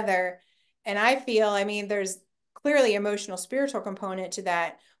together. And I feel, I mean, there's clearly emotional, spiritual component to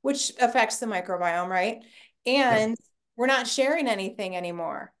that, which affects the microbiome, right? Yep, And we're not sharing anything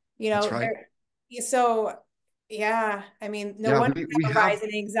anymore. that's right. So yeah, I mean, no Yeah, wonder we we have a have rise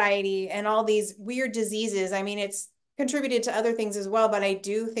in anxiety and all these weird diseases. I mean, it's contributed to other things as well, but I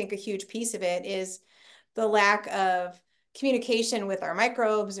do think a huge piece of it is the lack of communication with our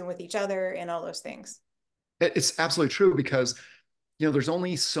microbes and with each other and all those things. it's absolutely true because there's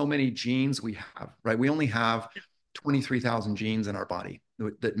only so many genes we have, right? We only have 23,000 genes in our body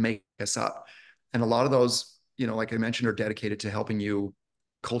that make us up. And a lot of those, like I mentioned, are dedicated to helping you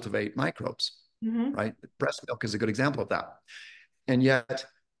cultivate microbes, Mm-hmm. right? Breast milk is a good example of that. And yet,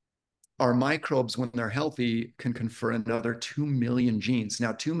 our microbes, when they're healthy, can confer another 2 million genes.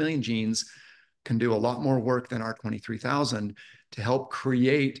 Now, 2 million genes can do a lot more work than our 23,000 to help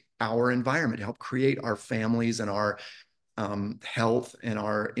create our environment, to help create our families and our health and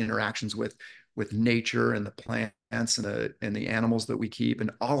our interactions with nature and the plants and the animals that we keep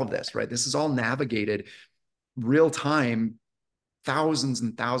and all of this, right? This is all navigated real time, thousands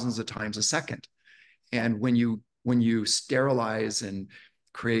and thousands of times a second. Yeah. And when you sterilize and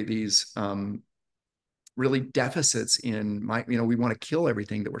create these really deficits in we want to kill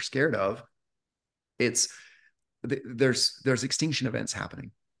everything that we're scared of. It's there's extinction events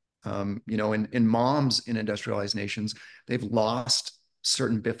happening. In moms in industrialized nations, they've lost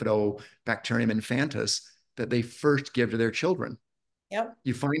certain bifidobacterium infantis that they first give to their children. Yep.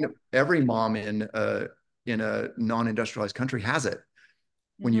 You find Yep. every mom in a non-industrialized country has it.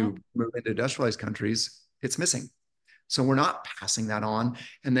 When Mm-hmm. you move into industrialized countries, it's missing. So we're not passing that on.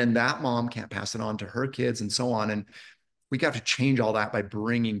 And then that mom can't pass it on to her kids and so on. And we have to change all that by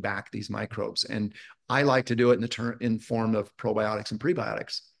bringing back these microbes. And I like to do it in form of probiotics and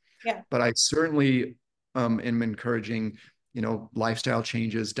prebiotics. Yeah. But I certainly am encouraging, lifestyle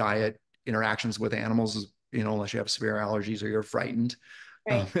changes, diet, interactions with animals, unless you have severe allergies or you're frightened.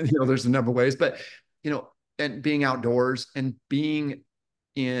 Right. There's a number of ways, but, and being outdoors and being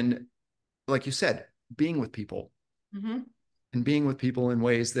in, like you said, being with people Mm-hmm. and being with people in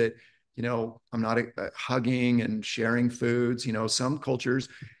ways that, I'm not hugging and sharing foods. Some cultures,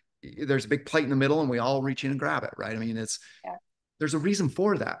 there's a big plate in the middle and we all reach in and grab it, right? I mean, Yeah. there's a reason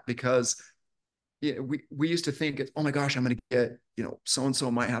for that because we used to think, oh my gosh, I'm going to get, so and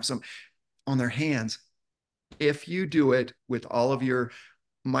so might have some on their hands. If you do it with all of your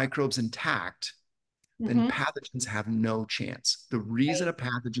microbes intact, then Mm-hmm. pathogens have no chance. The reason Right. a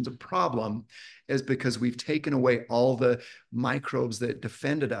pathogen's a problem is because we've taken away all the microbes that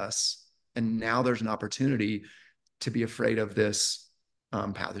defended us. And now there's an opportunity to be afraid of this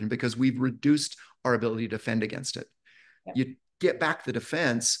pathogen because we've reduced our ability to defend against it. Yep. You get back the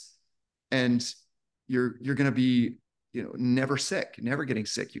defense and you're going to be, never sick, never getting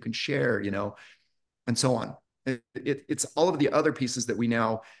sick. You can share, and so on. It's all of the other pieces that we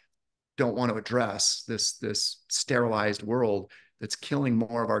now don't want to address, this sterilized world that's killing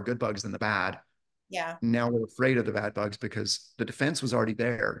more of our good bugs than the bad. Yeah. Now we're afraid of the bad bugs because the defense was already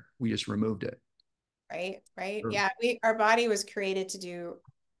there. We just removed it. Right. Right. Or, Yeah. Our body was created to do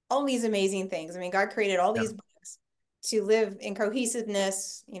all these amazing things. I mean, God created all yeah, these bugs to live in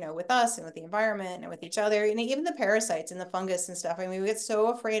cohesiveness, with us and with the environment and with each other, and even the parasites and the fungus and stuff. I mean, we get so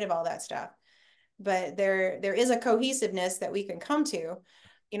afraid of all that stuff, but there is a cohesiveness that we can come to.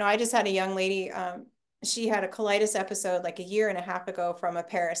 I just had a young lady, she had a colitis episode like a year and a half ago from a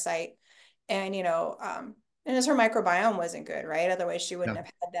parasite. And, and as her microbiome wasn't good, right? Otherwise she yeah, wouldn't have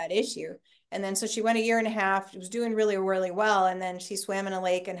had that issue. And then so she went a year and a half. She was doing really, really well. And then she swam in a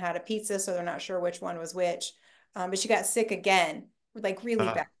lake and had a pizza. So they're not sure which one was which. But she got sick again, with like really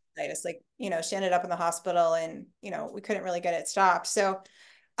Uh, bad hepatitis. Like, she ended up in the hospital and, we couldn't really get it stopped. So,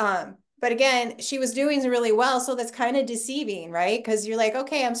 but again, she was doing really well. So that's kind of deceiving, right? Because you're like,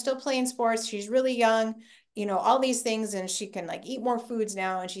 okay, I'm still playing sports. She's really young, all these things, and she can like eat more foods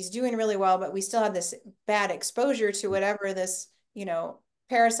now and she's doing really well, but we still had this bad exposure to whatever this,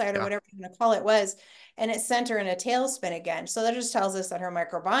 parasite or yeah. whatever you want to call it was. And it sent her in a tailspin again. So that just tells us that her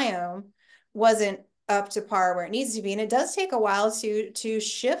microbiome wasn't up to par where it needs to be. And it does take a while to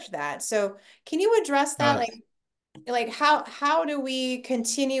shift that. So can you address that? Like how do we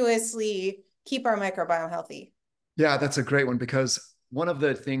continuously keep our microbiome healthy? Yeah, that's a great one because one of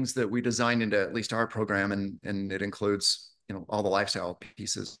the things that we designed into at least our program, and it includes, all the lifestyle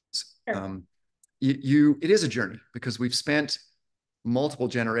pieces. Sure. Um, it is a journey because we've spent multiple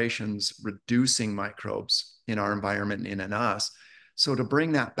generations reducing microbes in our environment and in us. So to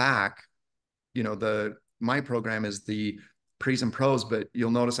bring that back, my program is the pre's and pros, but you'll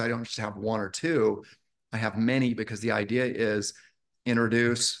notice I don't just have one or two. I have many because the idea is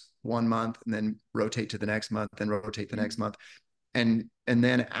introduce 1 month and then rotate to the next month, then rotate the next month. And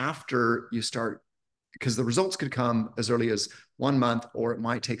then after you start, because the results could come as early as 1 month, or it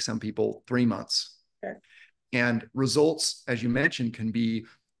might take some people 3 months. Sure. And results, as you mentioned, can be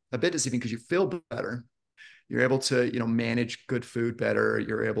a bit deceiving because you feel better. You're able to, manage good food better.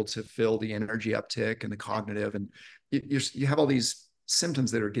 You're able to feel the energy uptick and the cognitive, and you have all these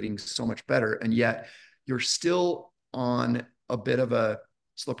symptoms that are getting so much better. And yet you're still on a bit of a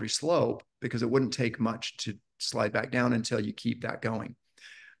slippery slope because it wouldn't take much to slide back down until you keep that going.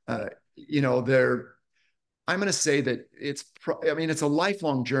 Right. I'm going to say that it's a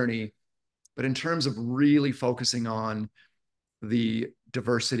lifelong journey, but in terms of really focusing on the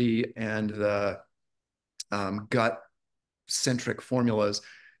diversity and the gut centric formulas,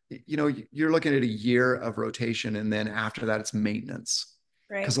 you're looking at a year of rotation, and then after that it's maintenance,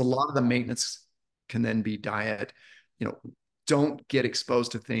 because Right. a lot of the maintenance can then be diet. Don't get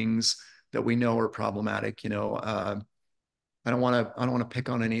exposed to things that we know are problematic. I don't want to pick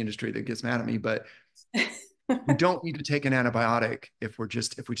on any industry that gets mad at me, but we don't need to take an antibiotic if we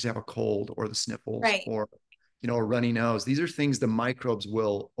just have a cold or the sniffles Right. or a runny nose. These are things the microbes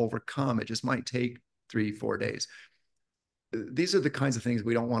will overcome. It just might take 3-4 days. These are the kinds of things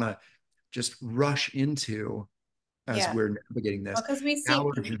we don't want to just rush into as Yeah. we're navigating Well, this. because we see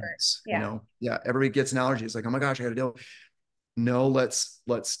comfort. Allergens, Yeah. yeah, everybody gets an allergy. It's like, oh my gosh, I got to deal. No, let's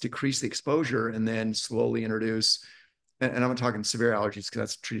decrease the exposure and then slowly introduce. And I'm not talking severe allergies because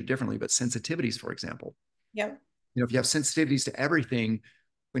that's treated differently, but sensitivities, for example. Yep. If you have sensitivities to everything,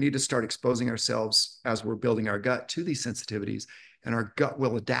 we need to start exposing ourselves as we're building our gut to these sensitivities, and our gut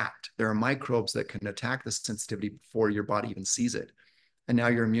will adapt. There are microbes that can attack the sensitivity before your body even sees it. And now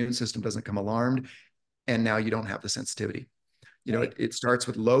your immune system doesn't come alarmed, and now you don't have the sensitivity. Right. It starts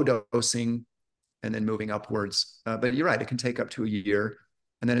with low dosing and then moving upwards. But you're right, it can take up to a year,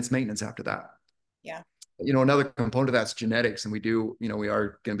 and then it's maintenance after that. Yeah. Another component of that's genetics, and we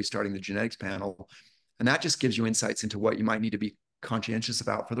are going to be starting the genetics panel, and that just gives you insights into what you might need to be conscientious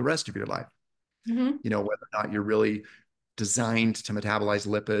about for the rest of your life. Mm-hmm. Whether or not you're really designed to metabolize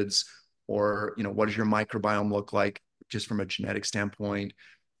lipids, or what does your microbiome look like just from a genetic standpoint.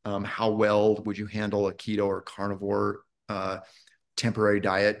 How well would you handle a keto or carnivore temporary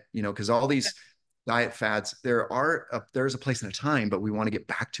diet? Because all these diet fads, there's a place and a time, but we want to get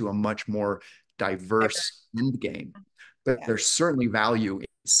back to a much more diverse end game. But Yeah. there's certainly value in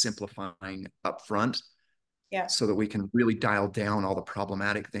simplifying upfront Yeah. so that we can really dial down all the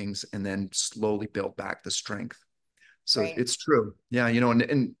problematic things and then slowly build back the strength. So Right. it's true. Yeah.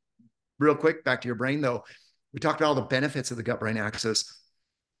 And real quick, back to your brain though, we talked about all the benefits of the gut brain axis,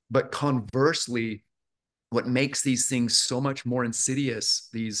 but conversely, what makes these things so much more insidious,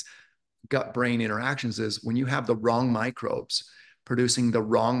 these gut brain interactions, is when you have the wrong microbes producing the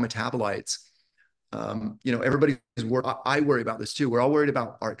wrong metabolites. Everybody's I worry about this too. We're all worried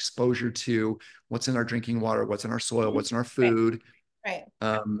about our exposure to what's in our drinking water, what's in our soil, Mhm. what's in our Right. food. Right.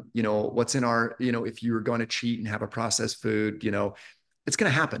 What's in our, if you're going to cheat and have a processed food, it's going to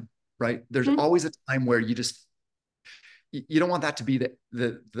happen, right? There's Mhm. always a time where you don't want that to be the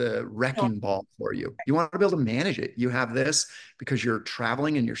No. wrecking ball for you. You want to be able to manage it. You have this because you're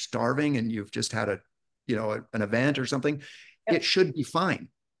traveling and you're starving and you've just had an event or something. It Yep. should be fine,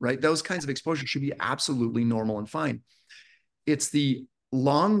 right? Those kinds of exposure should be absolutely normal and fine. It's the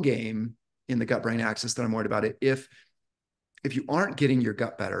long game in the gut brain axis that I'm worried about. If you aren't getting your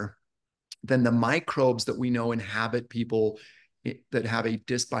gut better, then the microbes that we know inhabit people that have a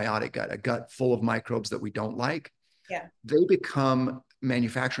dysbiotic gut, a gut full of microbes that we don't like, Yeah. they become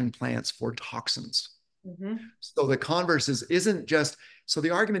manufacturing plants for toxins. Mm-hmm. So the converse isn't just, so the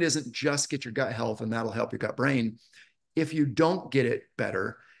argument isn't just get your gut health and that'll help your gut brain. If you don't get it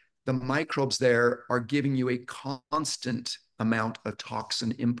better, the microbes there are giving you a constant amount of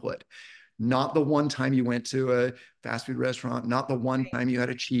toxin input. Not the one time you went to a fast food restaurant, not the one time you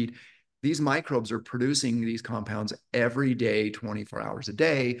had a cheat. These microbes are producing these compounds every day, 24 hours a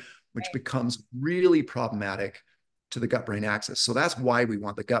day, which Right. becomes really problematic to the gut brain axis. So that's why we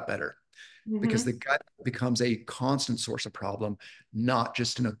want the gut better, because Mm-hmm. the gut becomes a constant source of problem, not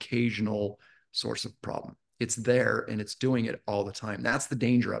just an occasional source of problem. It's there and it's doing it all the time. That's the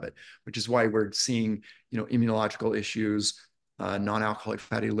danger of it, which is why we're seeing, immunological issues, non-alcoholic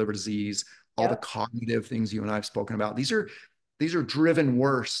fatty liver disease, all the Yep. cognitive things you and I have spoken about. These are driven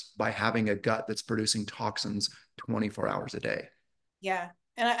worse by having a gut that's producing toxins 24 hours a day. Yeah.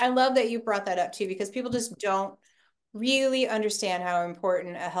 And I love that you brought that up too, because people just don't really understand how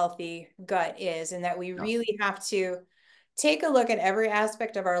important a healthy gut is, and that we Yeah, really have to take a look at every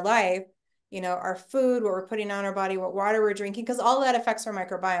aspect of our life, our food, what we're putting on our body, what water we're drinking, because all that affects our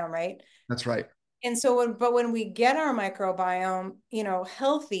microbiome, right? that's right. And so when we get our microbiome,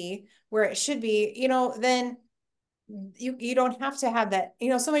 healthy where it should be, then you don't have to have that.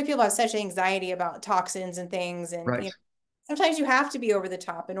 So many people have such anxiety about toxins and things, and Right. sometimes you have to be over the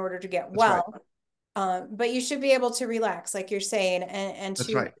top in order to get That's right. well. But you should be able to relax, like you're saying, and That's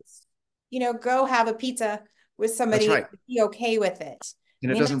to, right. go have a pizza with That's somebody right. and be okay with it. And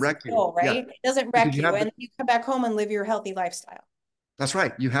I it mean, doesn't that's the wreck you. goal, Yeah. right? It doesn't Because wreck you, and you come back home and live your healthy lifestyle. that's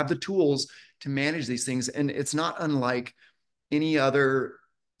right. You have the tools to manage these things. And it's not unlike any other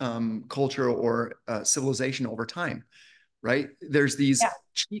culture or civilization over time, right? There's Yeah, these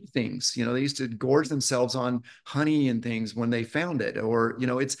cheap things, they used to gorge themselves on honey and things when they found it. Or,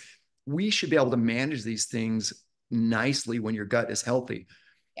 we should be able to manage these things nicely when your gut is healthy.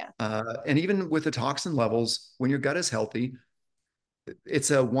 yeah, And even with the toxin levels, when your gut is healthy, it's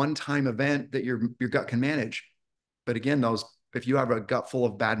a one-time event that your gut can manage. But again, if you have a gut full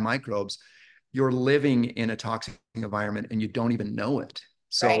of bad microbes, you're living in a toxic environment and you don't even know it.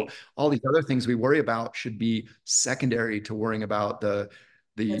 So right. all these other things we worry about should be secondary to worrying about the What's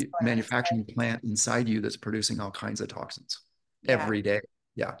the going on manufacturing inside? plant inside you that's producing all kinds of toxins Yeah, every day.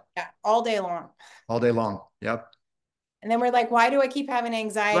 Yeah, yeah, all day long. all day long. Yep. And then we're like, why do I keep having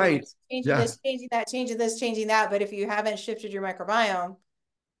anxiety? Right. Changing Yeah. this, changing that, changing this, changing that. But if you haven't shifted your microbiome,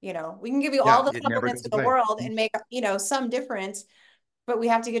 we can give you all Yeah. the It never supplements goes in the away. world and make, some difference, but we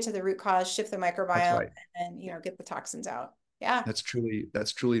have to get to the root cause, shift the That's microbiome, right. and, get the toxins out. Yeah. That's truly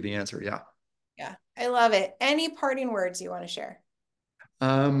the answer. Yeah. Yeah. I love it. Any parting words you want to share?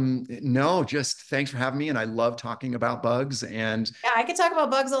 No, just thanks for having me. And I love talking about bugs and Yeah, I could talk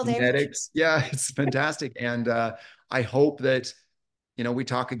about bugs all day for sure. genetics. Yeah, it's fantastic. And I hope that, we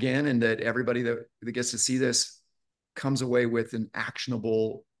talk again and that everybody that gets to see this comes away with an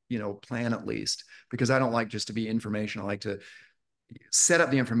actionable, plan at least, because I don't like just to be information. I like to set up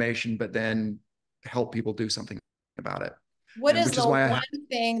the information, but then help people do something about it. What And is which is the why one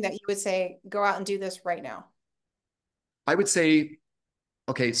thing that you would say, go out and do this right now? I would say,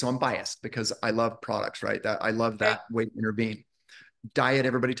 okay, so I'm biased because I love products, right? That I love Okay. that way to intervene. Diet,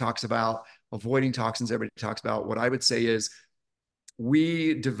 everybody talks about, avoiding toxins, everybody talks about. What I would say is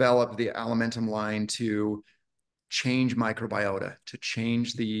we developed the Alimentum line to change microbiota, to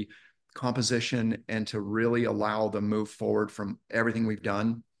change the composition and to really allow the move forward from everything we've done.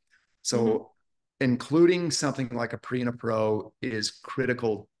 Mm-hmm. So including something like a pre and a pro is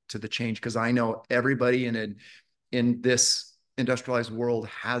critical to the change, because I know everybody in this industrialized world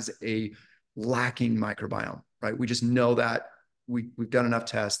has a lacking microbiome, right? We just know that we've done enough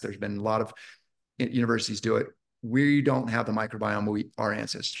tests. There's been a lot of universities do it. We don't have the microbiome our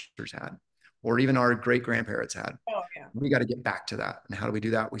ancestors had, or even our great grandparents had. Oh, yeah. We got to get back to that. And how do we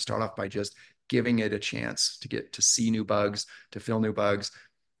do that? We start off by just giving it a chance to get to see new bugs, to feel new bugs.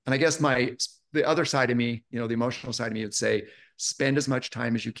 And I guess the other side of me, the emotional side of me would say, spend as much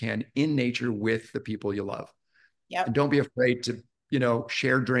time as you can in nature with the people you love. And Yep. don't be afraid to,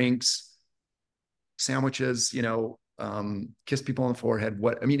 share drinks, sandwiches, kiss people on the forehead.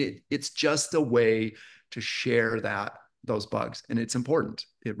 It's just a way to share those bugs. And it's important.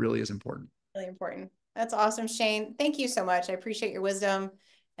 It really is important. Really important. That's awesome, Shayne. Thank you so much. I appreciate your wisdom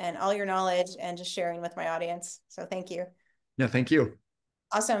and all your knowledge and just sharing with my audience. So thank you. Yeah. Thank you.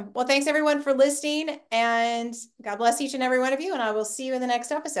 Awesome. Well, thanks everyone for listening, and God bless each and every one of you, and I will see you in the next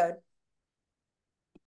episode.